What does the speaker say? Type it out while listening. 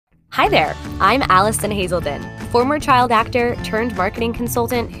Hi there, I'm Allison Hazelden, former child actor turned marketing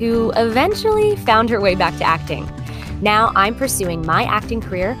consultant who eventually found her way back to acting. Now I'm pursuing my acting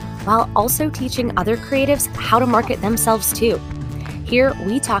career while also teaching other creatives how to market themselves too. Here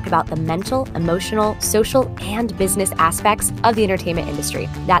we talk about the mental, emotional, social, and business aspects of the entertainment industry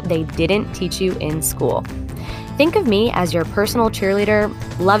that they didn't teach you in school. Think of me as your personal cheerleader,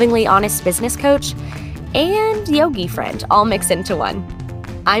 lovingly honest business coach, and yogi friend all mixed into one.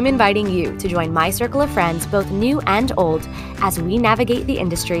 I'm inviting you to join my circle of friends, both new and old, as we navigate the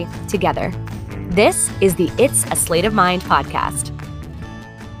industry together. This is the It's a Sleight of Mind podcast.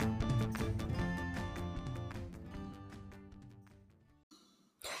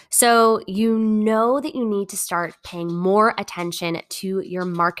 So you know that you need to start paying more attention to your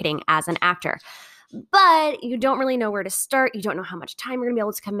marketing as an actor, but you don't really know where to start. You don't know how much time you're going to be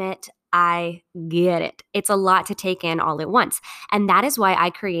able to commit. I get it. It's a lot to take in all at once. And that is why I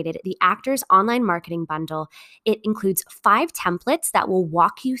created the Actors Online Marketing Bundle. It includes 5 templates that will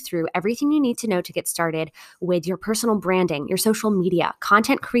walk you through everything you need to know to get started with your personal branding, your social media,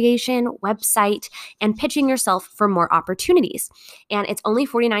 content creation, website, and pitching yourself for more opportunities. And it's only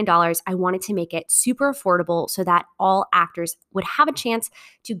 $49. I wanted to make it super affordable so that all actors would have a chance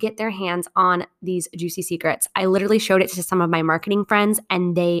to get their hands on these juicy secrets. I literally showed it to some of my marketing friends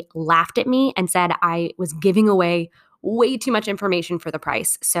and they laughed at me and said I was giving away way too much information for the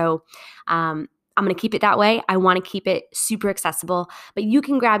price. So I'm going to keep it that way. I want to keep it super accessible, but you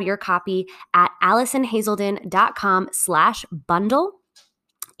can grab your copy at AllisonHazelden.com/bundle.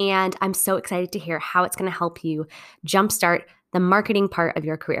 And I'm so excited to hear how it's going to help you jumpstart the marketing part of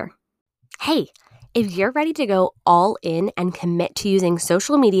your career. Hey, if you're ready to go all in and commit to using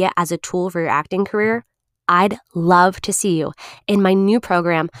social media as a tool for your acting career, I'd love to see you in my new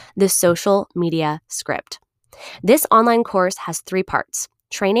program, The Social Media Script. This online course has 3 parts: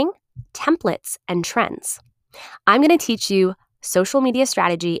 training, templates, and trends. I'm going to teach you social media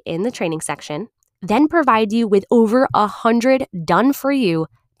strategy in the training section, then provide you with over 100 done-for-you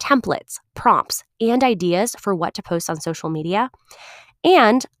templates, prompts, and ideas for what to post on social media.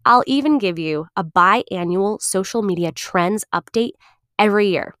 And I'll even give you a biannual social media trends update every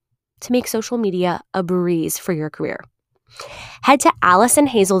year to make social media a breeze for your career. Head to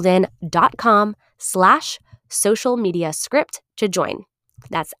AllisonHazelden.com/social media script to join.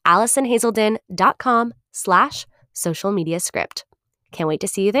 That's AllisonHazelden.com/social media script. Can't wait to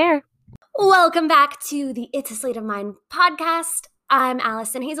see you there. Welcome back to the It's a Sleight of Mind podcast. I'm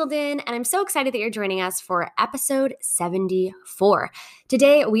Allison Hazelden, and I'm so excited that you're joining us for episode 74.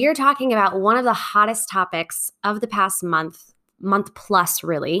 Today, we are talking about one of the hottest topics of the past month plus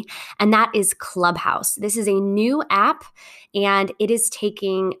really, and that is Clubhouse. This is a new app, and it is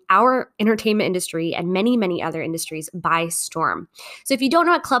taking our entertainment industry and many, many other industries by storm. So if you don't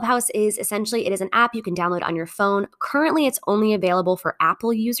know what Clubhouse is, essentially it is an app you can download on your phone. Currently, it's only available for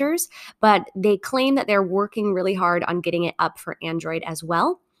Apple users, but they claim that they're working really hard on getting it up for Android as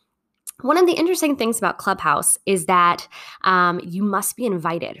well. One of the interesting things about Clubhouse is that you must be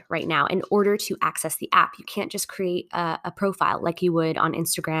invited right now in order to access the app. You can't just create a profile like you would on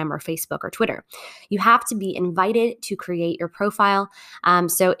Instagram or Facebook or Twitter. You have to be invited to create your profile.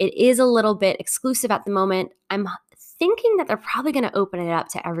 So it is a little bit exclusive at the moment. I'm thinking that they're probably going to open it up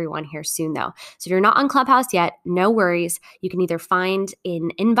to everyone here soon, though. So if you're not on Clubhouse yet, no worries. You can either find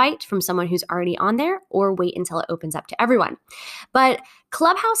an invite from someone who's already on there or wait until it opens up to everyone. But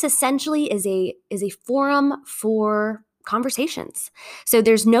Clubhouse essentially is a forum for conversations. So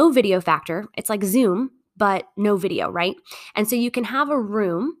there's no video factor. It's like Zoom, but no video, right? And so you can have a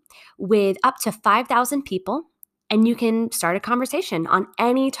room with up to 5,000 people, and you can start a conversation on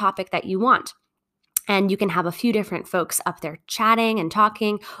any topic that you want. And you can have a few different folks up there chatting and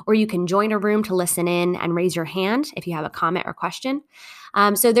talking, or you can join a room to listen in and raise your hand if you have a comment or question.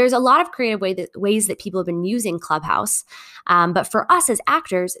 So there's a lot of creative ways that people have been using Clubhouse. But for us as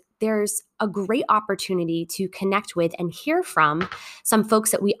actors, there's a great opportunity to connect with and hear from some folks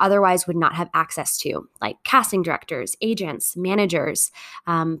that we otherwise would not have access to, like casting directors, agents, managers,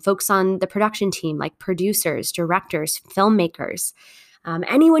 folks on the production team, like producers, directors, filmmakers.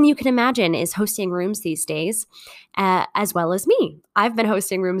 Anyone you can imagine is hosting rooms these days, as well as me. I've been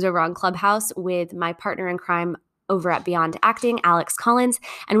hosting rooms over on Clubhouse with my partner in crime over at Beyond Acting, Alex Collins,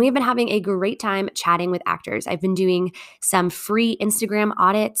 and we've been having a great time chatting with actors. I've been doing some free Instagram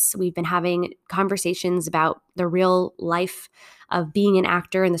audits. We've been having conversations about the real life of being an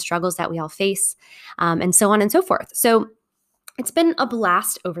actor and the struggles that we all face, and so on and so forth. So it's been a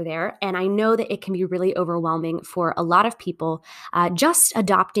blast over there, and I know that it can be really overwhelming for a lot of people just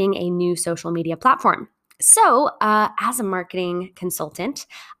adopting a new social media platform. So, as a marketing consultant,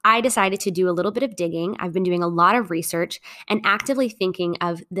 I decided to do a little bit of digging. I've been doing a lot of research and actively thinking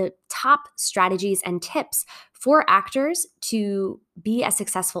of the top strategies and tips for actors to be as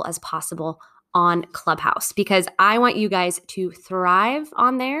successful as possible on Clubhouse, because I want you guys to thrive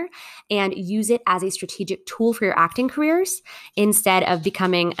on there and use it as a strategic tool for your acting careers instead of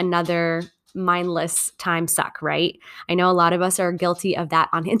becoming another mindless time suck, right? I know a lot of us are guilty of that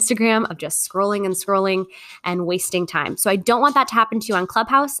on Instagram, of just scrolling and wasting time. So I don't want that to happen to you on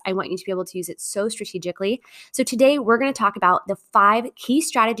Clubhouse. I want you to be able to use it so strategically. So today we're going to talk about the 5 key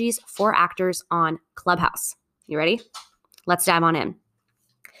strategies for actors on Clubhouse. You ready? Let's dive on in.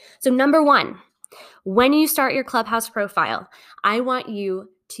 So number 1, when you start your Clubhouse profile, I want you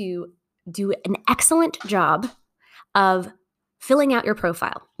to do an excellent job of filling out your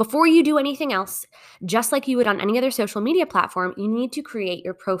profile. Before you do anything else, just like you would on any other social media platform, you need to create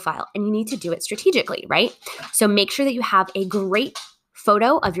your profile and you need to do it strategically, right? So make sure that you have a great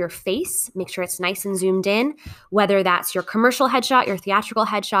photo of your face. Make sure it's nice and zoomed in, whether that's your commercial headshot, your theatrical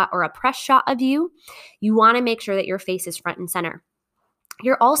headshot, or a press shot of you. You want to make sure that your face is front and center.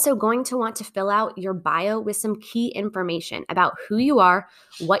 You're also going to want to fill out your bio with some key information about who you are,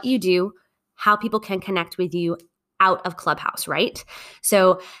 what you do, how people can connect with you out of Clubhouse, right?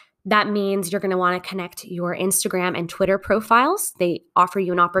 So that means you're going to want to connect your Instagram and Twitter profiles. They offer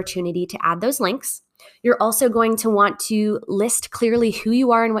you an opportunity to add those links. You're also going to want to list clearly who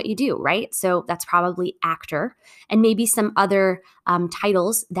you are and what you do, right? So that's probably actor and maybe some other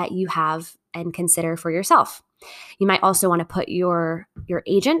titles that you have and consider for yourself. You might also want to put your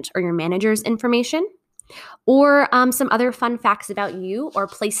agent or your manager's information or some other fun facts about you or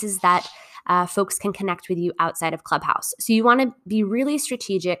places that folks can connect with you outside of Clubhouse. So you want to be really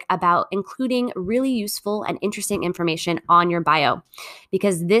strategic about including really useful and interesting information on your bio,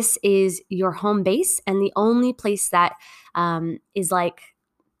 because this is your home base and the only place that is like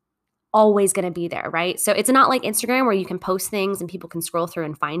always going to be there, right? So it's not like Instagram where you can post things and people can scroll through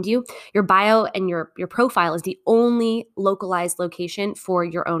and find you. Your bio and your profile is the only localized location for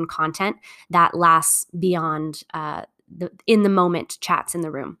your own content that lasts beyond the in the moment chats in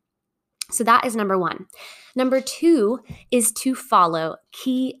the room. So that is number 1. Number 2 is to follow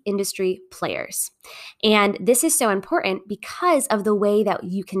key industry players. And this is so important because of the way that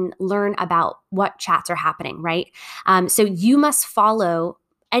you can learn about what chats are happening, right? So you must follow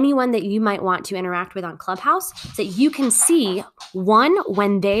anyone that you might want to interact with on Clubhouse so that you can see, 1,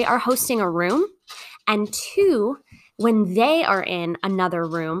 when they are hosting a room, and 2, when they are in another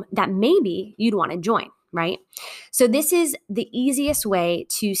room that maybe you'd want to join, right? So this is the easiest way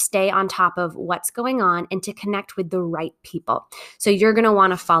to stay on top of what's going on and to connect with the right people. So you're going to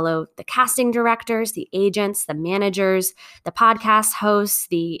want to follow the casting directors, the agents, the managers, the podcast hosts,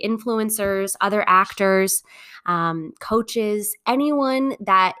 the influencers, other actors, coaches, anyone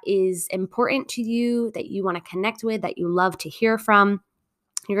that is important to you, that you want to connect with, that you love to hear from.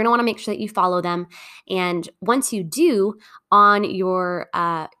 You're going to want to make sure that you follow them. And once you do, on your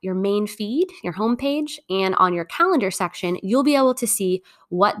main feed, your homepage, and on your calendar section, you'll be able to see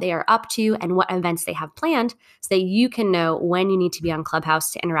what they are up to and what events they have planned so that you can know when you need to be on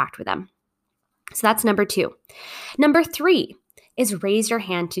Clubhouse to interact with them. So that's number 2. Number 3 is raise your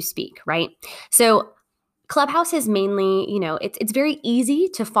hand to speak, right? So Clubhouse is mainly, it's very easy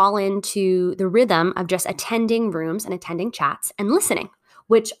to fall into the rhythm of just attending rooms and attending chats and listening,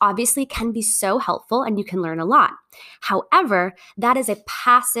 which obviously can be so helpful and you can learn a lot. However, that is a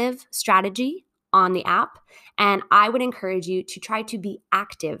passive strategy on the app, and I would encourage you to try to be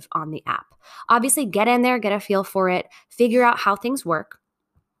active on the app. Obviously, get in there, get a feel for it, figure out how things work.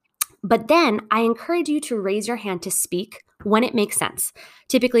 But then I encourage you to raise your hand to speak when it makes sense.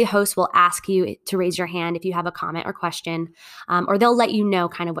 Typically, hosts will ask you to raise your hand if you have a comment or question, or they'll let you know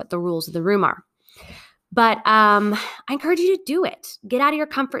kind of what the rules of the room are. But I encourage you to do it. Get out of your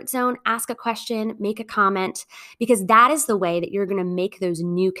comfort zone, ask a question, make a comment, because that is the way that you're going to make those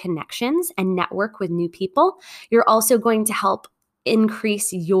new connections and network with new people. You're also going to help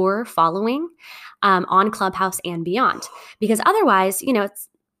increase your following on Clubhouse and beyond. Because otherwise,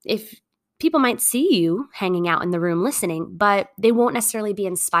 if people might see you hanging out in the room listening, but they won't necessarily be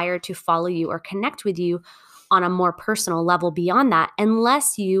inspired to follow you or connect with you on a more personal level beyond that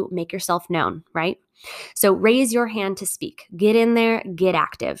unless you make yourself known, right? So raise your hand to speak. Get in there, get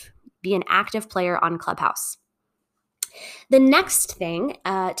active. Be an active player on Clubhouse. The next thing,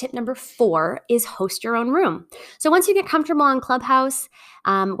 tip number 4, is host your own room. So once you get comfortable on Clubhouse,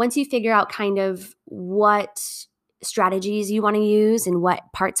 once you figure out kind of what strategies you want to use and what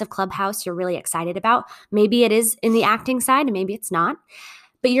parts of Clubhouse you're really excited about, maybe it is in the acting side and maybe it's not.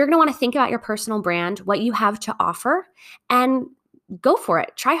 But you're going to want to think about your personal brand, what you have to offer, and go for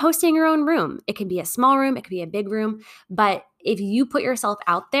it. Try hosting your own room. It can be a small room, it could be a big room. But if you put yourself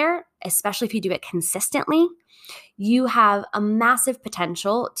out there, especially if you do it consistently, you have a massive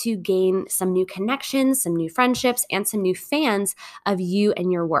potential to gain some new connections, some new friendships, and some new fans of you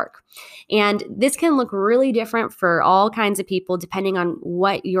and your work. And this can look really different for all kinds of people, depending on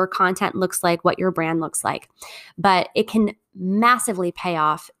what your content looks like, what your brand looks like. But it can massively pay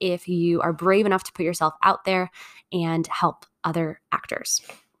off if you are brave enough to put yourself out there and help other actors.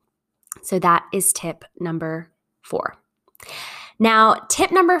 So that is tip number 4. Now,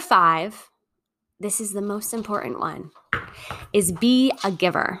 tip number 5, this is the most important one, is be a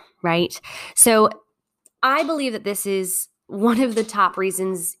giver, right? So I believe that this is one of the top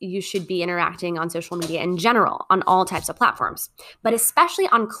reasons you should be interacting on social media in general, on all types of platforms, but especially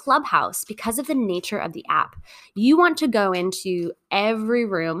on Clubhouse because of the nature of the app. You want to go into every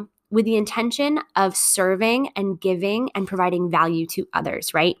room with the intention of serving and giving and providing value to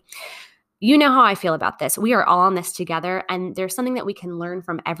others, right? You know how I feel about this. We are all on this together, and there's something that we can learn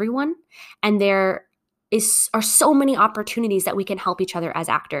from everyone, and there are so many opportunities that we can help each other as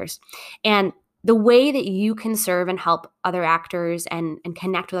actors. And the way that you can serve and help other actors and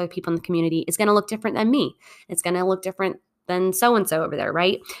connect with other people in the community is going to look different than me. It's going to look different than so-and-so over there,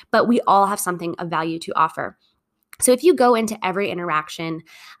 right? But we all have something of value to offer. So if you go into every interaction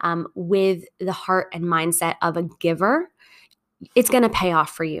with the heart and mindset of a giver, it's going to pay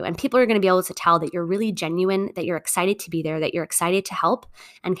off for you. And people are going to be able to tell that you're really genuine, that you're excited to be there, that you're excited to help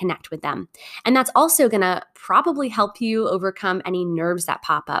and connect with them. And that's also going to probably help you overcome any nerves that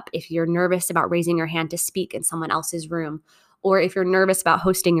pop up if you're nervous about raising your hand to speak in someone else's room, or if you're nervous about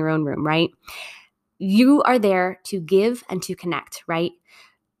hosting your own room, right? You are there to give and to connect, right?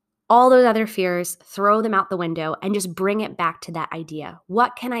 All those other fears, throw them out the window and just bring it back to that idea.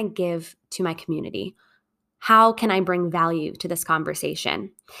 What can I give to my community? How can I bring value to this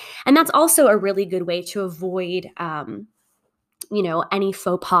conversation? And that's also a really good way to avoid, any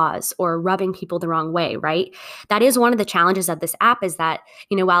faux pas or rubbing people the wrong way, right? That is one of the challenges of this app is that,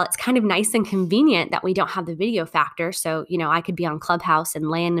 while it's kind of nice and convenient that we don't have the video factor, so, I could be on Clubhouse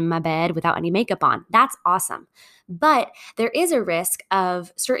and laying in my bed without any makeup on. That's awesome. But there is a risk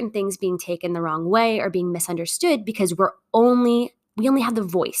of certain things being taken the wrong way or being misunderstood because we only have the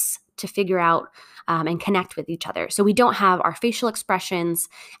voice to figure out and connect with each other. So we don't have our facial expressions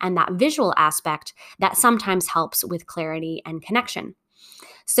and that visual aspect that sometimes helps with clarity and connection.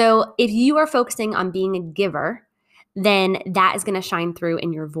 So if you are focusing on being a giver, then that is going to shine through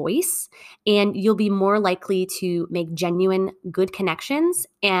in your voice, and you'll be more likely to make genuine, good connections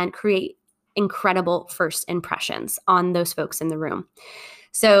and create incredible first impressions on those folks in the room.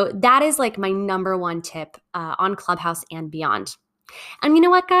 So that is like my number one tip on Clubhouse and beyond. And you know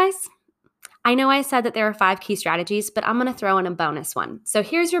what, guys? I know I said that there are 5 key strategies, but I'm going to throw in a bonus one. So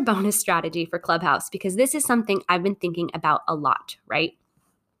here's your bonus strategy for Clubhouse, because this is something I've been thinking about a lot, right?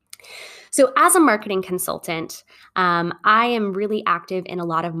 So as a marketing consultant, I am really active in a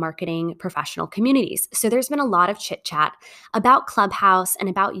lot of marketing professional communities. So there's been a lot of chit chat about Clubhouse and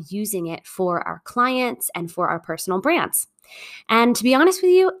about using it for our clients and for our personal brands. And to be honest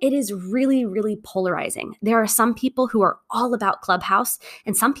with you, it is really, really polarizing. There are some people who are all about Clubhouse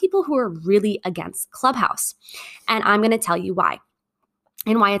and some people who are really against Clubhouse. And I'm going to tell you why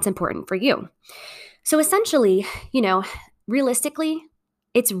and why it's important for you. So essentially, realistically,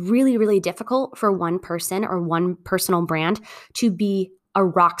 it's really, really difficult for one person or one personal brand to be a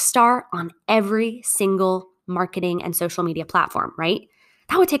rock star on every single marketing and social media platform, right?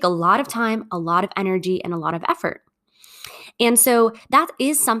 That would take a lot of time, a lot of energy, and a lot of effort. And so that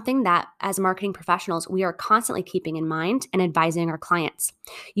is something that as marketing professionals, we are constantly keeping in mind and advising our clients.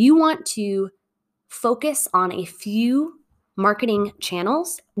 You want to focus on a few marketing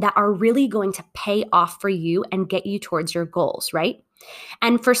channels that are really going to pay off for you and get you towards your goals, right?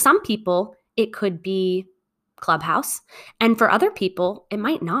 And for some people, it could be Clubhouse. And for other people, it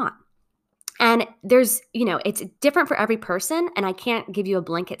might not. And there's, it's different for every person. And I can't give you a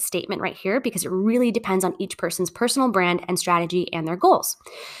blanket statement right here because it really depends on each person's personal brand and strategy and their goals.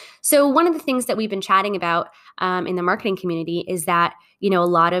 So one of the things that we've been chatting about in the marketing community is that, a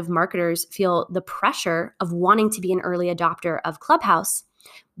lot of marketers feel the pressure of wanting to be an early adopter of Clubhouse,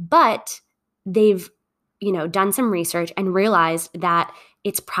 but they've, done some research and realized that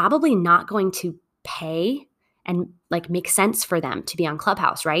it's probably not going to pay and make sense for them to be on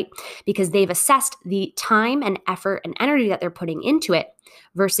Clubhouse, right? Because they've assessed the time and effort and energy that they're putting into it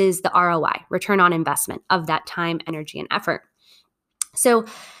versus the ROI, return on investment of that time, energy, and effort. So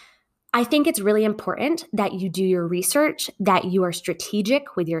I think it's really important that you do your research, that you are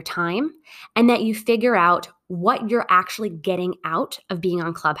strategic with your time, and that you figure out what you're actually getting out of being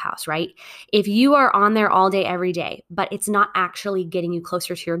on Clubhouse, right? If you are on there all day, every day, but it's not actually getting you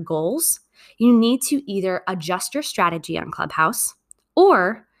closer to your goals, you need to either adjust your strategy on Clubhouse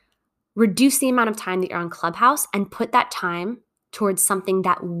or reduce the amount of time that you're on Clubhouse and put that time towards something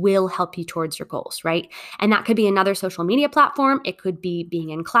that will help you towards your goals, right? And that could be another social media platform. It could be being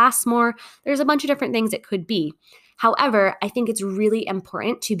in class more. There's a bunch of different things it could be. However, I think it's really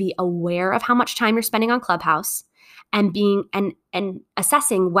important to be aware of how much time you're spending on Clubhouse and being and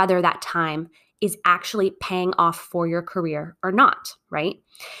assessing whether that time is actually paying off for your career or not, right?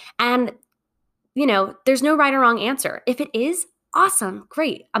 And there's no right or wrong answer. If it is, awesome,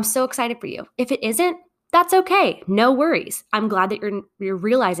 great. I'm so excited for you. If it isn't, that's okay. No worries. I'm glad that you're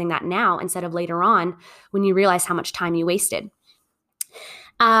realizing that now instead of later on when you realize how much time you wasted.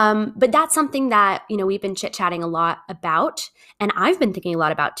 But that's something that, we've been chit-chatting a lot about, and I've been thinking a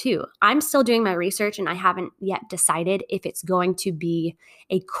lot about too. I'm still doing my research and I haven't yet decided if it's going to be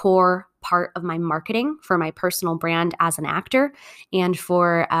a core part of my marketing for my personal brand as an actor and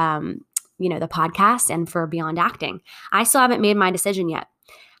for, the podcast and for Beyond Acting. I still haven't made my decision yet.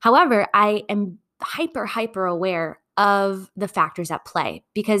 However, I am hyper aware of the factors at play,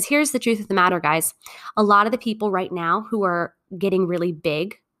 because here's the truth of the matter, guys. A lot of the people right now who are getting really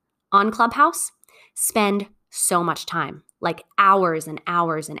big on Clubhouse spend so much time, like hours and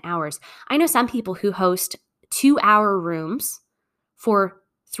hours and hours. I know some people who host 2-hour rooms for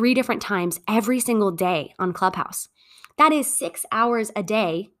 3 different times every single day on Clubhouse. That is 6 hours a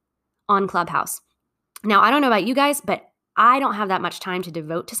day on Clubhouse. Now, I don't know about you guys, but I don't have that much time to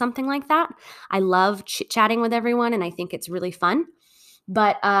devote to something like that. I love chit-chatting with everyone, and I think it's really fun.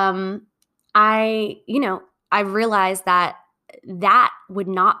 But I realized that would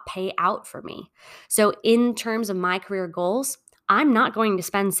not pay out for me. So in terms of my career goals, I'm not going to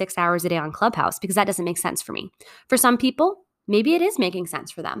spend 6 hours a day on Clubhouse because that doesn't make sense for me. For some people, maybe it is making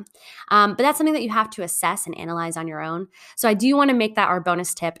sense for them. But that's something that you have to assess and analyze on your own. So I do want to make that our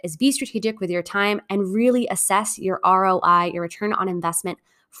bonus tip is be strategic with your time and really assess your ROI, your return on investment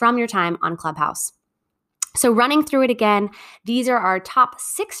from your time on Clubhouse. So running through it again, these are our top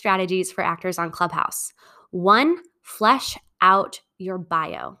 6 strategies for actors on Clubhouse. 1, flesh out your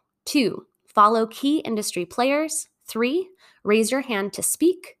bio. 2, follow key industry players. 3, raise your hand to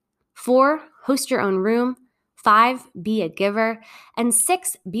speak. 4, host your own room. 5, be a giver. And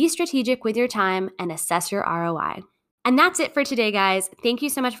 6, be strategic with your time and assess your ROI. And that's it for today, guys. Thank you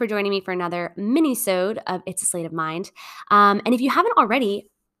so much for joining me for another mini-sode of It's a Slate of Mind. And if you haven't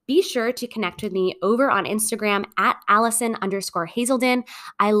already, be sure to connect with me over on Instagram at Allison_Hazelden.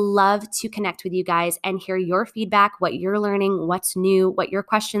 I love to connect with you guys and hear your feedback, what you're learning, what's new, what your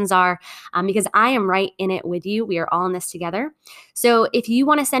questions are, because I am right in it with you. We are all in this together. So if you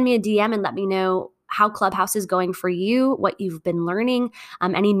want to send me a DM and let me know how Clubhouse is going for you, what you've been learning,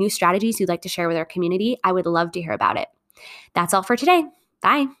 any new strategies you'd like to share with our community, I would love to hear about it. That's all for today.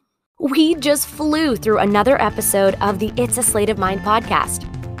 Bye. We just flew through another episode of the It's a Slate of Mind podcast.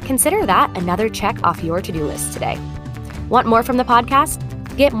 Consider that another check off your to-do list today. Want more from the podcast?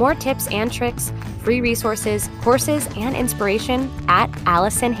 Get more tips and tricks, free resources, courses, and inspiration at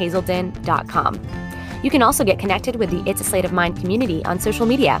AllisonHazelden.com. You can also get connected with the It's a Slate of Mind community on social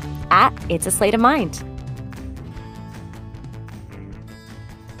media at It's a Slate of Mind.